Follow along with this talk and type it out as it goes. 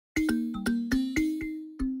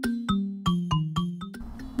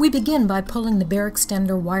We begin by pulling the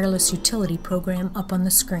BearExtender wireless utility program up on the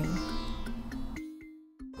screen.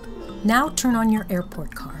 Now turn on your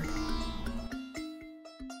airport card.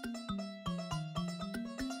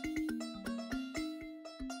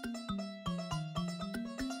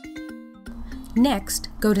 Next,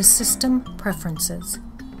 go to System Preferences.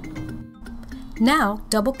 Now,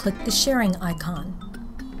 double-click the sharing icon.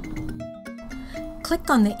 Click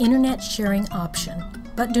on the Internet Sharing option,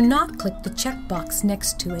 but do not click the checkbox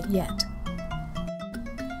next to it yet.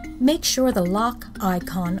 Make sure the lock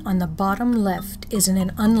icon on the bottom left is in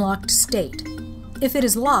an unlocked state. If it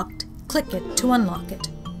is locked, click it to unlock it.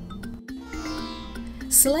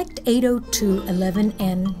 Select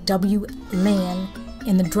 802.11n WLAN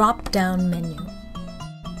in the drop-down menu.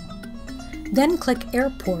 Then click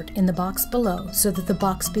Airport in the box below so that the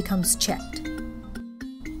box becomes checked.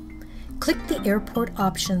 Click the Airport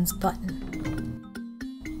Options button.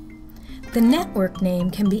 The network name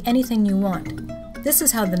can be anything you want. This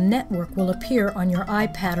is how the network will appear on your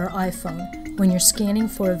iPad or iPhone when you're scanning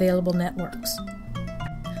for available networks.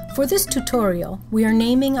 For this tutorial, we are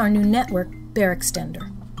naming our new network BearExtender.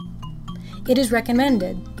 It is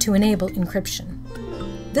recommended to enable encryption.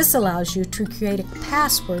 This allows you to create a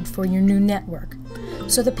password for your new network,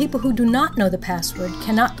 so that people who do not know the password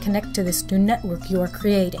cannot connect to this new network you are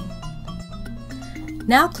creating.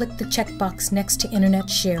 Now click the checkbox next to Internet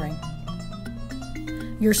Sharing.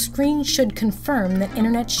 Your screen should confirm that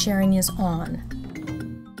Internet Sharing is on.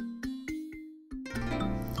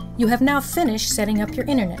 You have now finished setting up your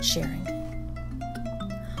Internet sharing.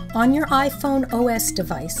 On your iPhone OS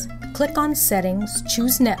device, click on Settings,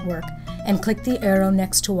 choose Network, and click the arrow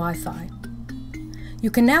next to Wi-Fi.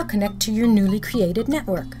 You can now connect to your newly created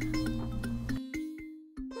network.